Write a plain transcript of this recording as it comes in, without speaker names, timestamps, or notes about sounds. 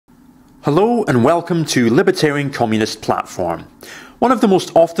Hello and welcome to Libertarian Communist Platform. One of the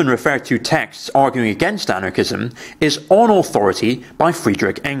most often referred to texts arguing against anarchism is On Authority by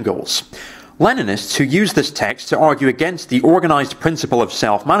Friedrich Engels. Leninists who use this text to argue against the organised principle of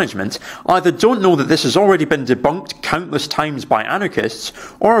self-management either don't know that this has already been debunked countless times by anarchists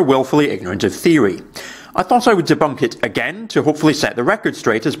or are willfully ignorant of theory. I thought I would debunk it again to hopefully set the record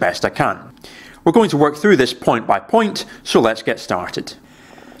straight as best I can. We're going to work through this point by point, so let's get started.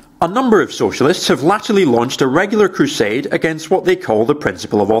 A number of socialists have latterly launched a regular crusade against what they call the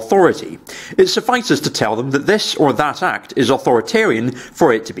principle of authority. It suffices to tell them that this or that act is authoritarian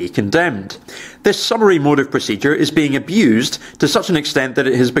for it to be condemned. This summary mode of procedure is being abused to such an extent that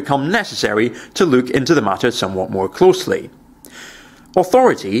it has become necessary to look into the matter somewhat more closely.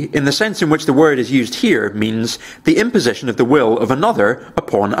 Authority, in the sense in which the word is used here, means the imposition of the will of another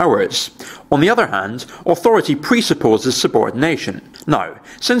upon ours. On the other hand, authority presupposes subordination. Now,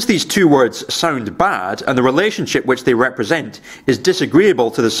 since these two words sound bad and the relationship which they represent is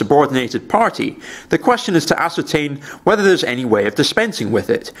disagreeable to the subordinated party, the question is to ascertain whether there's any way of dispensing with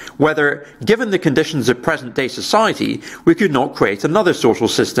it, whether, given the conditions of present-day society, we could not create another social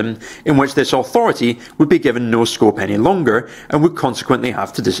system in which this authority would be given no scope any longer and would consequently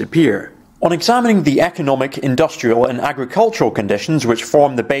have to disappear. On examining the economic, industrial and agricultural conditions which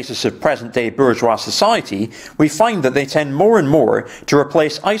form the basis of present-day bourgeois society, we find that they tend more and more to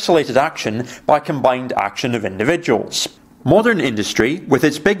replace isolated action by combined action of individuals. Modern industry, with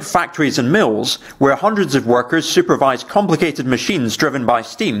its big factories and mills, where hundreds of workers supervise complicated machines driven by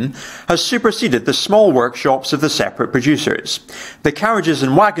steam, has superseded the small workshops of the separate producers. The carriages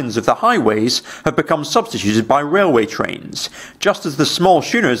and wagons of the highways have become substituted by railway trains, just as the small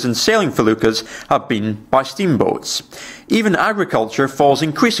schooners and sailing feluccas have been by steamboats. Even agriculture falls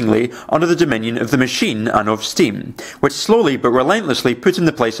increasingly under the dominion of the machine and of steam, which slowly but relentlessly put in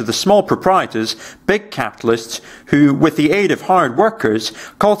the place of the small proprietors big capitalists who, with the aid of hired workers,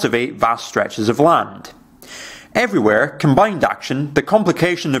 cultivate vast stretches of land. Everywhere, combined action, the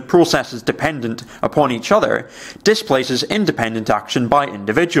complication of processes dependent upon each other, displaces independent action by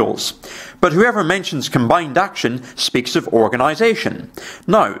individuals. But whoever mentions combined action speaks of organisation.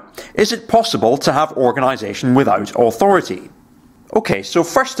 Now, is it possible to have organisation without authority? Okay, so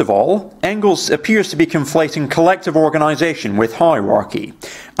first of all, Engels appears to be conflating collective organisation with hierarchy.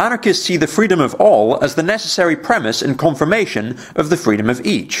 Anarchists see the freedom of all as the necessary premise and confirmation of the freedom of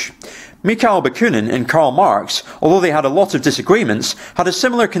each. Mikhail Bakunin and Karl Marx, although they had a lot of disagreements, had a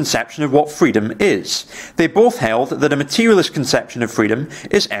similar conception of what freedom is. They both held that a materialist conception of freedom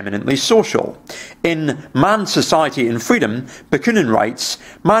is eminently social. In Man, Society and Freedom, Bakunin writes,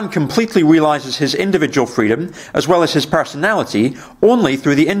 "Man completely realises his individual freedom, as well as his personality, only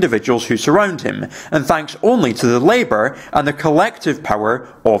through the individuals who surround him, and thanks only to the labour and the collective power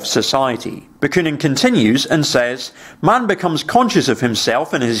of society." Bakunin continues and says, "Man becomes conscious of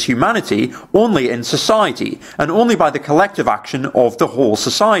himself and his humanity only in society, and only by the collective action of the whole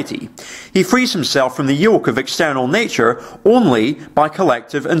society. He frees himself from the yoke of external nature only by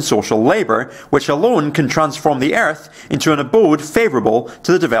collective and social labour, which alone can transform the earth into an abode favourable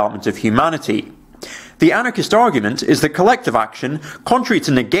to the development of humanity." The anarchist argument is that collective action, contrary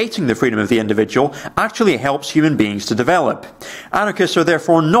to negating the freedom of the individual, actually helps human beings to develop. Anarchists are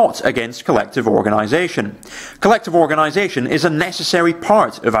therefore not against collective organisation. Collective organisation is a necessary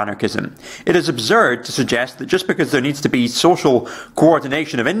part of anarchism. It is absurd to suggest that just because there needs to be social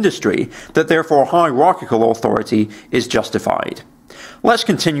coordination of industry, that therefore hierarchical authority is justified. Let's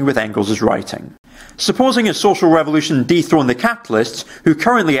continue with Engels' writing. Supposing a social revolution dethroned the capitalists who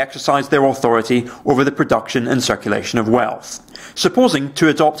currently exercise their authority over the production and circulation of wealth. Supposing, to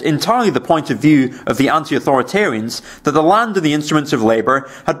adopt entirely the point of view of the anti-authoritarians, that the land and the instruments of labour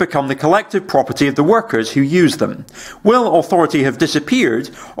had become the collective property of the workers who use them. Will authority have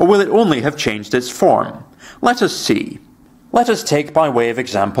disappeared, or will it only have changed its form? Let us see. Let us take by way of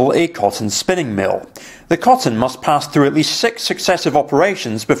example a cotton spinning mill. The cotton must pass through at least 6 successive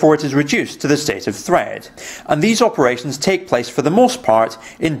operations before it is reduced to the state of thread, and these operations take place for the most part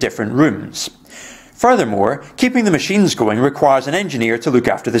in different rooms. Furthermore, keeping the machines going requires an engineer to look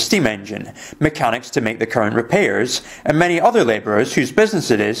after the steam engine, mechanics to make the current repairs, and many other labourers whose business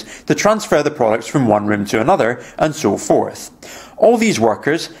it is to transfer the products from one room to another, and so forth. All these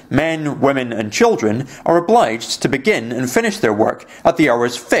workers, men, women and children, are obliged to begin and finish their work at the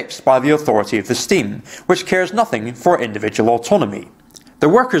hours fixed by the authority of the steam, which cares nothing for individual autonomy. The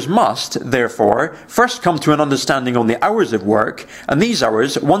workers must, therefore, first come to an understanding on the hours of work, and these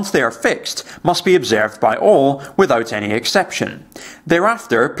hours, once they are fixed, must be observed by all without any exception.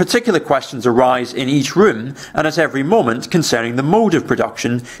 Thereafter, particular questions arise in each room and at every moment concerning the mode of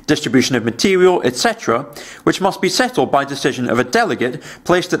production, distribution of material, etc., which must be settled by decision of a delegate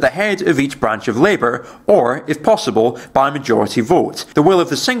placed at the head of each branch of labour, or, if possible, by a majority vote. The will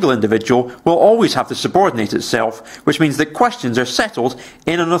of the single individual will always have to subordinate itself, which means that questions are settled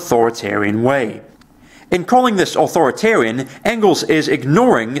in an authoritarian way. In calling this authoritarian, Engels is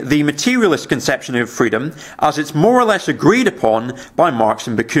ignoring the materialist conception of freedom as it's more or less agreed upon by Marx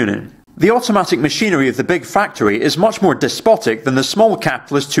and Bakunin. The automatic machinery of the big factory is much more despotic than the small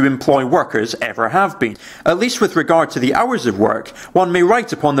capitalists who employ workers ever have been. At least with regard to the hours of work, one may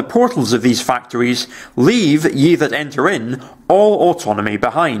write upon the portals of these factories, "Leave, ye that enter in, all autonomy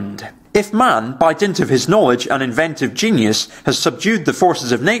behind." If man, by dint of his knowledge and inventive genius, has subdued the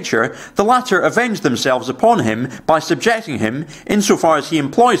forces of nature, the latter avenge themselves upon him by subjecting him, insofar as he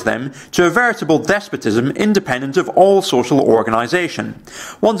employs them, to a veritable despotism independent of all social organisation.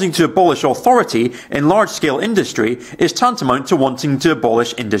 Wanting to abolish authority in large-scale industry is tantamount to wanting to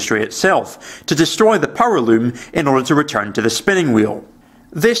abolish industry itself, to destroy the power loom in order to return to the spinning wheel.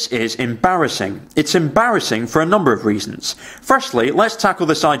 This is embarrassing. It's embarrassing for a number of reasons. Firstly, let's tackle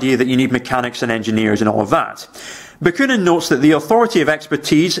this idea that you need mechanics and engineers and all of that. Bakunin notes that the authority of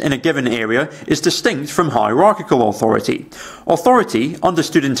expertise in a given area is distinct from hierarchical authority. Authority,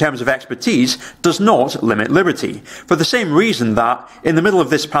 understood in terms of expertise, does not limit liberty, for the same reason that, in the middle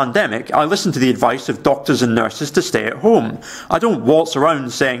of this pandemic, I listen to the advice of doctors and nurses to stay at home. I don't waltz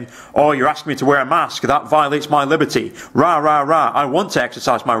around saying, "Oh, you're asking me to wear a mask, that violates my liberty. Rah, rah, rah, I want to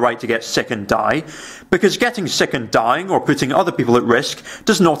exercise my right to get sick and die," because getting sick and dying, or putting other people at risk,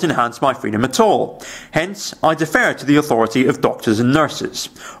 does not enhance my freedom at all. Hence, I defer to the authority of doctors and nurses.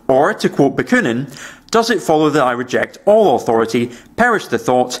 Or, to quote Bakunin, "Does it follow that I reject all authority? Perish the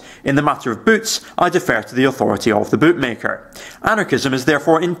thought. In the matter of boots, I defer to the authority of the bootmaker." Anarchism is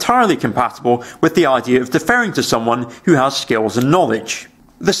therefore entirely compatible with the idea of deferring to someone who has skills and knowledge.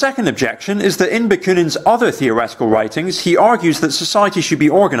 The second objection is that in Bakunin's other theoretical writings, he argues that society should be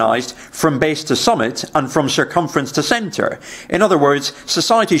organised from base to summit and from circumference to centre. In other words,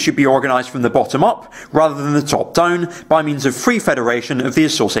 society should be organised from the bottom up rather than the top down by means of free federation of the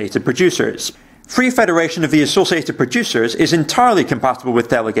associated producers. Free federation of the associated producers is entirely compatible with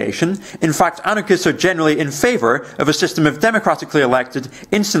delegation. In fact, anarchists are generally in favour of a system of democratically elected,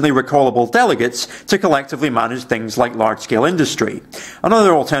 instantly recallable delegates to collectively manage things like large-scale industry.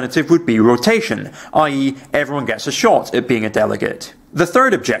 Another alternative would be rotation, i.e. everyone gets a shot at being a delegate. The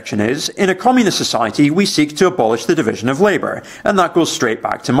third objection is, in a communist society, we seek to abolish the division of labour, and that goes straight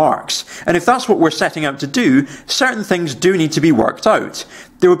back to Marx. And if that's what we're setting out to do, certain things do need to be worked out.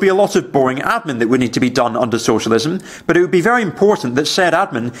 There would be a lot of boring admin that would need to be done under socialism, but it would be very important that said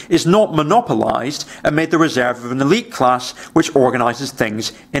admin is not monopolised and made the reserve of an elite class which organises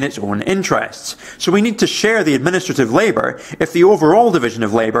things in its own interests. So we need to share the administrative labour if the overall division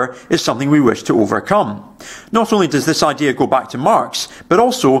of labour is something we wish to overcome. Not only does this idea go back to Marx, but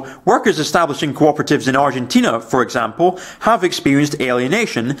also workers establishing cooperatives in Argentina, for example, have experienced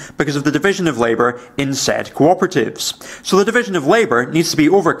alienation because of the division of labour in said cooperatives. So the division of labour needs to be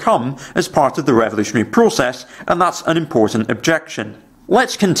overcome as part of the revolutionary process, and that's an important objection.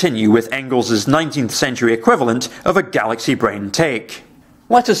 Let's continue with Engels' 19th century equivalent of a galaxy brain take.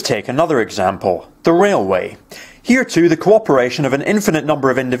 Let us take another example, the railway. Here too, the cooperation of an infinite number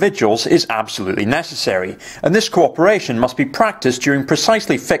of individuals is absolutely necessary, and this cooperation must be practiced during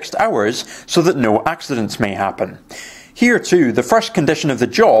precisely fixed hours so that no accidents may happen. Here too, the first condition of the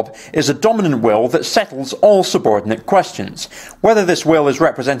job is a dominant will that settles all subordinate questions, whether this will is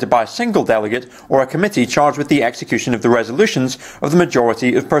represented by a single delegate or a committee charged with the execution of the resolutions of the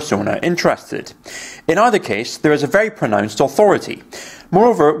majority of persona interested. In either case, there is a very pronounced authority.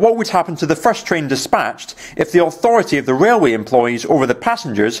 Moreover, what would happen to the first train dispatched if the authority of the railway employees over the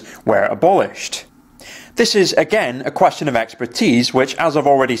passengers were abolished? This is, again, a question of expertise which, as I've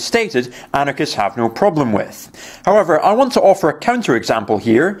already stated, anarchists have no problem with. However, I want to offer a counterexample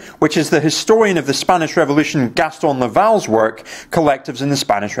here, which is the historian of the Spanish Revolution Gaston Leval's work, Collectives in the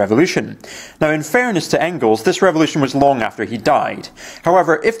Spanish Revolution. Now, in fairness to Engels, this revolution was long after he died.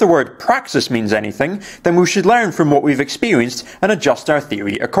 However, if the word praxis means anything, then we should learn from what we've experienced and adjust our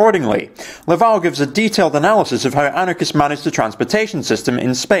theory accordingly. Leval gives a detailed analysis of how anarchists managed the transportation system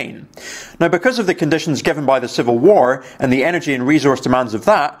in Spain. Now, because of the conditions given by the Civil War and the energy and resource demands of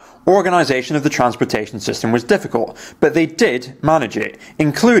that, organisation of the transportation system was difficult, but they did manage it,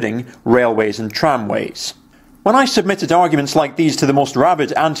 including railways and tramways. When I submitted arguments like these to the most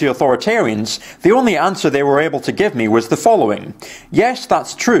rabid anti-authoritarians, the only answer they were able to give me was the following: yes,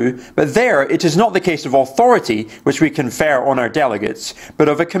 that's true, but there it is not the case of authority which we confer on our delegates, but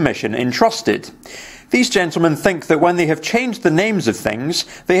of a commission entrusted. These gentlemen think that when they have changed the names of things,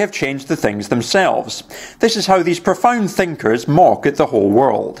 they have changed the things themselves. This is how these profound thinkers mock at the whole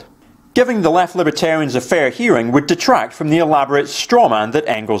world. Giving the left libertarians a fair hearing would detract from the elaborate strawman that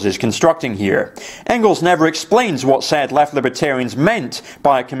Engels is constructing here. Engels never explains what said left libertarians meant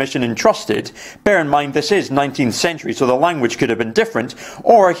by a commission entrusted. Bear in mind this is 19th century, so the language could have been different,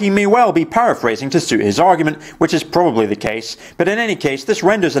 or he may well be paraphrasing to suit his argument, which is probably the case, but in any case this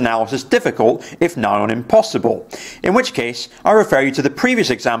renders analysis difficult, if nigh on impossible. In which case, I refer you to the previous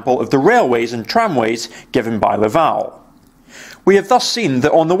example of the railways and tramways given by Leval. We have thus seen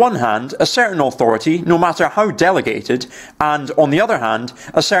that on the one hand, a certain authority, no matter how delegated, and on the other hand,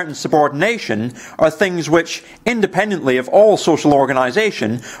 a certain subordination, are things which, independently of all social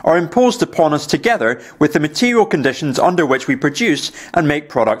organisation, are imposed upon us together with the material conditions under which we produce and make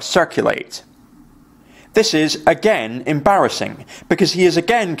products circulate. This is, again, embarrassing, because he is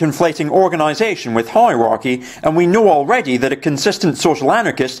again conflating organisation with hierarchy, and we know already that a consistent social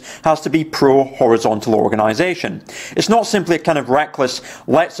anarchist has to be pro-horizontal organisation. It's not simply a kind of reckless,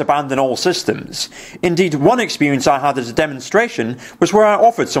 let's abandon all systems. Indeed, one experience I had as a demonstration was where I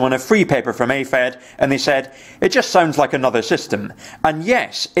offered someone a free paper from AFED, and they said, it just sounds like another system. And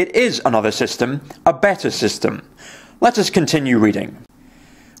yes, it is another system, a better system. Let us continue reading.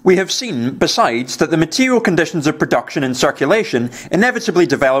 We have seen, besides, that the material conditions of production and circulation inevitably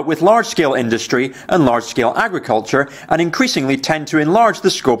develop with large-scale industry and large-scale agriculture and increasingly tend to enlarge the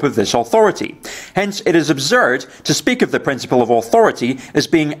scope of this authority. Hence, it is absurd to speak of the principle of authority as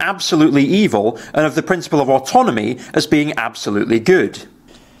being absolutely evil and of the principle of autonomy as being absolutely good.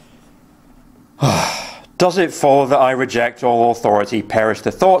 Does it follow that I reject all authority? Perish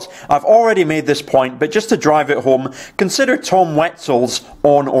the thought. I've already made this point, but just to drive it home, consider Tom Wetzel's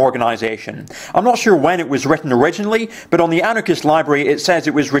On Organisation. I'm not sure when it was written originally, but on the Anarchist library it says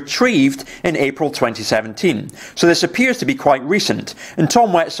it was retrieved in April 2017. So this appears to be quite recent, and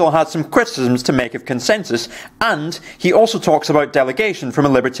Tom Wetzel had some criticisms to make of consensus, and he also talks about delegation from a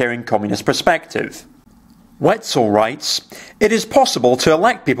libertarian communist perspective. Wetzel writes, it is possible to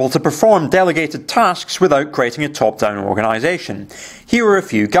elect people to perform delegated tasks without creating a top-down organisation. Here are a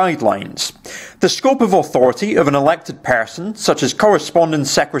few guidelines. The scope of authority of an elected person, such as correspondence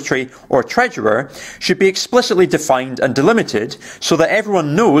secretary or treasurer, should be explicitly defined and delimited so that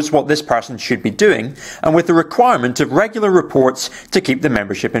everyone knows what this person should be doing, and with the requirement of regular reports to keep the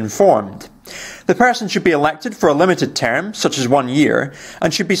membership informed. The person should be elected for a limited term, such as 1 year,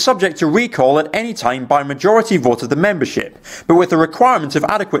 and should be subject to recall at any time by majority vote of the membership, but with the requirement of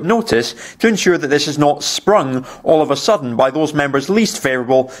adequate notice to ensure that this is not sprung all of a sudden by those members least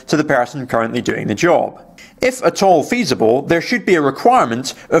favourable to the person currently doing the job. If at all feasible, there should be a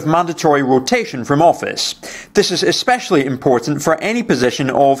requirement of mandatory rotation from office. This is especially important for any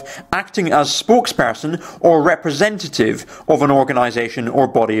position of acting as spokesperson or representative of an organisation or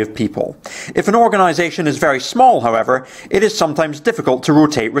body of people. If an organisation is very small, however, it is sometimes difficult to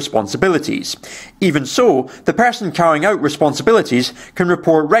rotate responsibilities. Even so, the person carrying out responsibilities can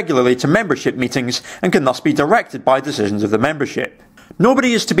report regularly to membership meetings and can thus be directed by decisions of the membership.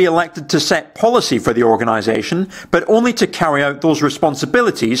 Nobody is to be elected to set policy for the organisation, but only to carry out those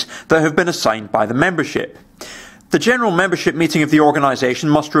responsibilities that have been assigned by the membership. The general membership meeting of the organisation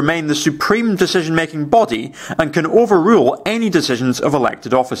must remain the supreme decision-making body and can overrule any decisions of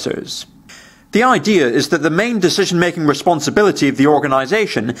elected officers. The idea is that the main decision-making responsibility of the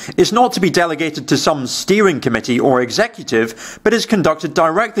organisation is not to be delegated to some steering committee or executive, but is conducted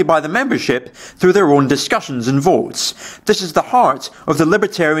directly by the membership through their own discussions and votes. This is the heart of the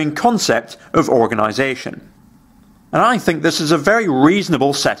libertarian concept of organisation. And I think this is a very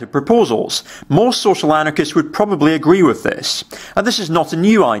reasonable set of proposals. Most social anarchists would probably agree with this. And this is not a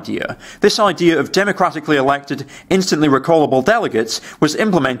new idea. This idea of democratically elected, instantly recallable delegates was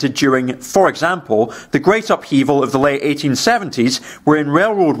implemented during, for example, the great upheaval of the late 1870s, wherein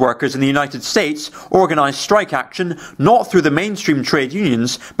railroad workers in the United States organised strike action not through the mainstream trade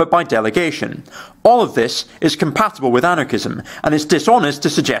unions, but by delegation. All of this is compatible with anarchism, and it's dishonest to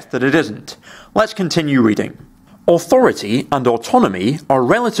suggest that it isn't. Let's continue reading. Authority and autonomy are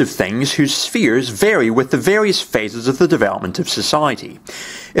relative things whose spheres vary with the various phases of the development of society.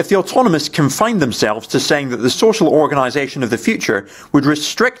 If the autonomists confine themselves to saying that the social organisation of the future would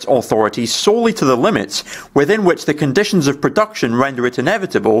restrict authority solely to the limits within which the conditions of production render it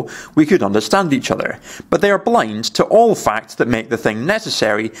inevitable, we could understand each other. But they are blind to all facts that make the thing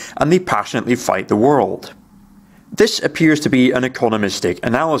necessary, and they passionately fight the world. This appears to be an economistic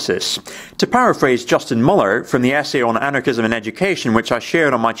analysis. To paraphrase Justin Muller from the essay on Anarchism in Education which I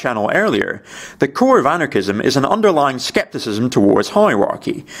shared on my channel earlier, the core of anarchism is an underlying skepticism towards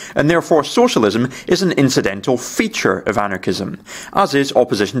hierarchy, and therefore socialism is an incidental feature of anarchism, as is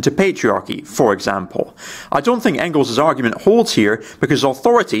opposition to patriarchy, for example. I don't think Engels' argument holds here because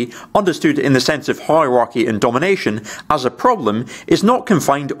authority, understood in the sense of hierarchy and domination as a problem, is not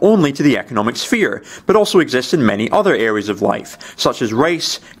confined only to the economic sphere, but also exists in many other areas of life, such as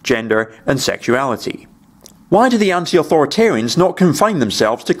race, gender, and sexuality. Why do the anti-authoritarians not confine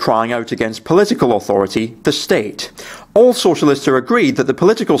themselves to crying out against political authority, the state? All socialists are agreed that the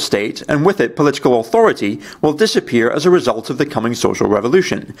political state, and with it political authority, will disappear as a result of the coming social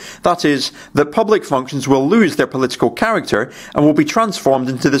revolution. That is, that public functions will lose their political character and will be transformed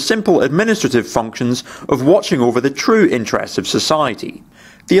into the simple administrative functions of watching over the true interests of society.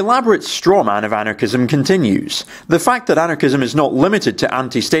 The elaborate straw man of anarchism continues. The fact that anarchism is not limited to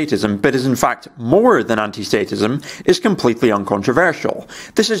anti-statism, but is in fact more than anti-statism, is completely uncontroversial.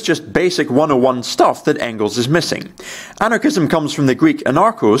 This is just basic 101 stuff that Engels is missing. Anarchism comes from the Greek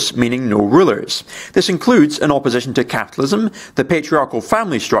anarchos, meaning no rulers. This includes an opposition to capitalism, the patriarchal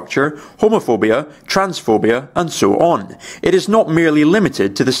family structure, homophobia, transphobia, and so on. It is not merely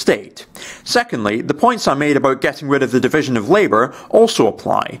limited to the state. Secondly, the points I made about getting rid of the division of labour also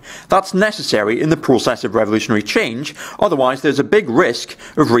apply. That's necessary in the process of revolutionary change, otherwise there's a big risk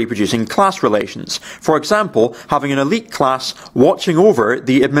of reproducing class relations. For example, having an elite class watching over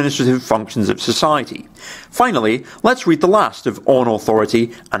the administrative functions of society. Finally, let's read the last of On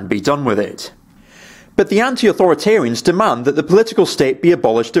Authority and be done with it. But the anti-authoritarians demand that the political state be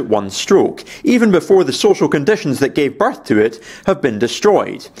abolished at one stroke, even before the social conditions that gave birth to it have been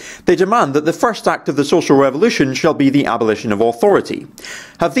destroyed. They demand that the first act of the social revolution shall be the abolition of authority.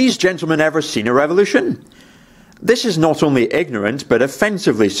 Have these gentlemen ever seen a revolution? This is not only ignorant, but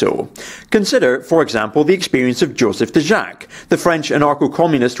offensively so. Consider, for example, the experience of Joseph de Jacques, the French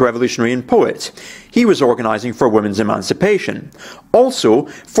anarcho-communist revolutionary and poet. He was organising for women's emancipation. Also,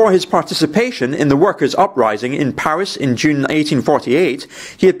 for his participation in the workers' uprising in Paris in June 1848,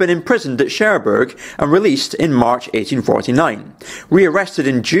 he had been imprisoned at Cherbourg and released in March 1849. Rearrested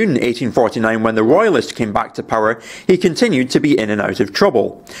in June 1849 when the Royalists came back to power, he continued to be in and out of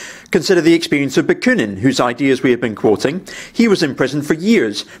trouble. Consider the experience of Bakunin, whose ideas we have been quoting. He was imprisoned for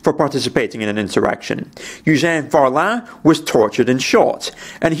years for participating in an insurrection. Eugène Varlin was tortured and shot.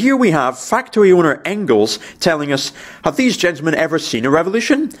 And here we have factory owner Engels telling us, have these gentlemen ever seen a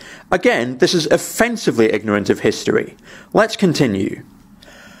revolution? Again, this is offensively ignorant of history. Let's continue.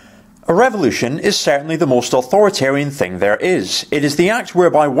 A revolution is certainly the most authoritarian thing there is. It is the act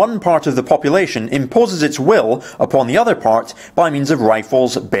whereby one part of the population imposes its will upon the other part by means of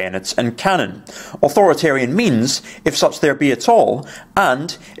rifles, bayonets and cannon. Authoritarian means, if such there be at all,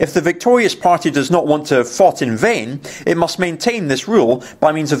 and, if the victorious party does not want to have fought in vain, it must maintain this rule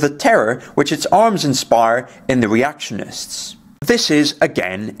by means of the terror which its arms inspire in the reactionists. This is,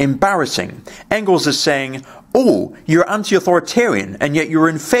 again, embarrassing. Engels is saying, oh, you're anti-authoritarian and yet you're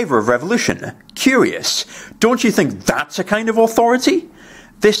in favour of revolution. Curious. Don't you think that's a kind of authority?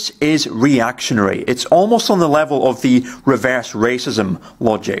 This is reactionary. It's almost on the level of the reverse racism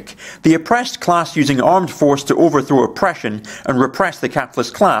logic. The oppressed class using armed force to overthrow oppression and repress the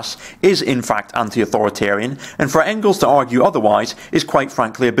capitalist class is in fact anti-authoritarian, and for Engels to argue otherwise is quite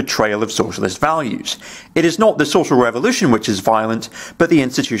frankly a betrayal of socialist values. It is not the social revolution which is violent, but the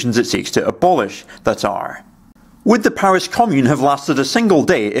institutions it seeks to abolish that are. Would the Paris Commune have lasted a single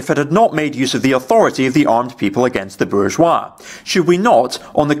day if it had not made use of the authority of the armed people against the bourgeois? Should we not,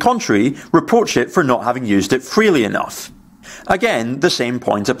 on the contrary, reproach it for not having used it freely enough? Again, the same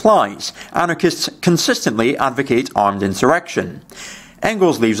point applies. Anarchists consistently advocate armed insurrection.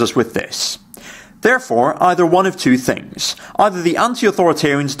 Engels leaves us with this. Therefore, either one of two things. Either the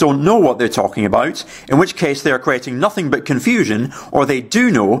anti-authoritarians don't know what they're talking about, in which case they are creating nothing but confusion, or they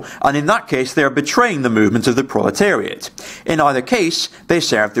do know, and in that case they are betraying the movement of the proletariat. In either case, they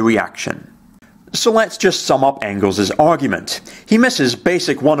serve the reaction. So let's just sum up Engels' argument. He misses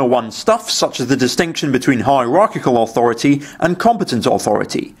basic 101 stuff such as the distinction between hierarchical authority and competent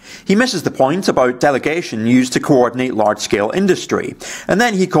authority. He misses the point about delegation used to coordinate large-scale industry. And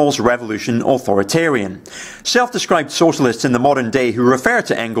then he calls revolution authoritarian. Self-described socialists in the modern day who refer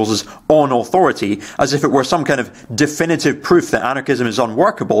to Engels' on authority as if it were some kind of definitive proof that anarchism is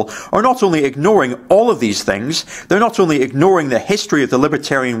unworkable are not only ignoring all of these things, they're not only ignoring the history of the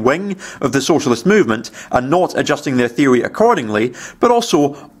libertarian wing of the socialist socialist movement and not adjusting their theory accordingly, but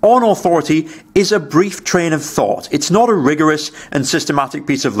also On Authority is a brief train of thought. It's not a rigorous and systematic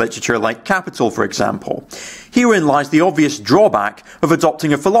piece of literature like Capital, for example. Herein lies the obvious drawback of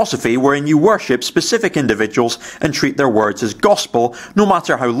adopting a philosophy wherein you worship specific individuals and treat their words as gospel, no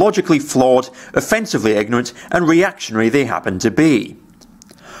matter how logically flawed, offensively ignorant, and reactionary they happen to be.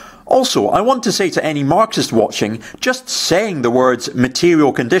 Also, I want to say to any Marxist watching, just saying the words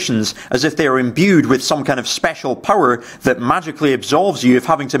material conditions as if they are imbued with some kind of special power that magically absolves you of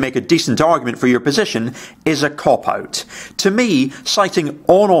having to make a decent argument for your position is a cop-out. To me, citing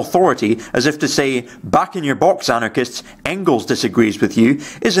On Authority as if to say, back in your box anarchists, Engels disagrees with you,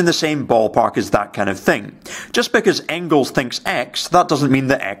 is in the same ballpark as that kind of thing. Just because Engels thinks X, that doesn't mean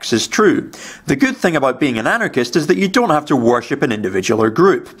that X is true. The good thing about being an anarchist is that you don't have to worship an individual or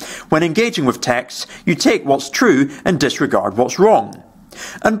group. When engaging with texts, you take what's true and disregard what's wrong.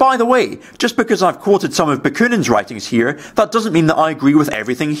 And by the way, just because I've quoted some of Bakunin's writings here, that doesn't mean that I agree with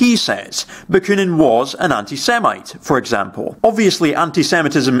everything he says. Bakunin was an anti-Semite, for example. Obviously,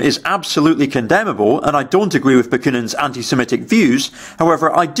 anti-Semitism is absolutely condemnable, and I don't agree with Bakunin's anti-Semitic views.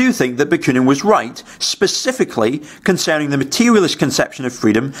 However, I do think that Bakunin was right, specifically concerning the materialist conception of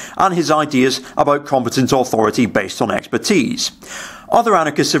freedom and his ideas about competent authority based on expertise. Other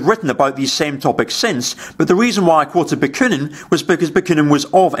anarchists have written about these same topics since, but the reason why I quoted Bakunin was because Bakunin was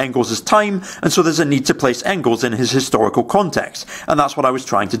of Engels' time, and so there's a need to place Engels in his historical context, and that's what I was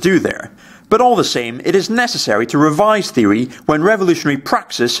trying to do there. But all the same, it is necessary to revise theory when revolutionary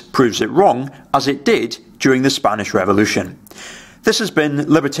praxis proves it wrong, as it did during the Spanish Revolution. This has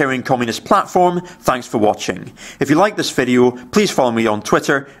been Libertarian Communist Platform. Thanks for watching. If you like this video, please follow me on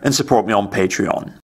Twitter and support me on Patreon.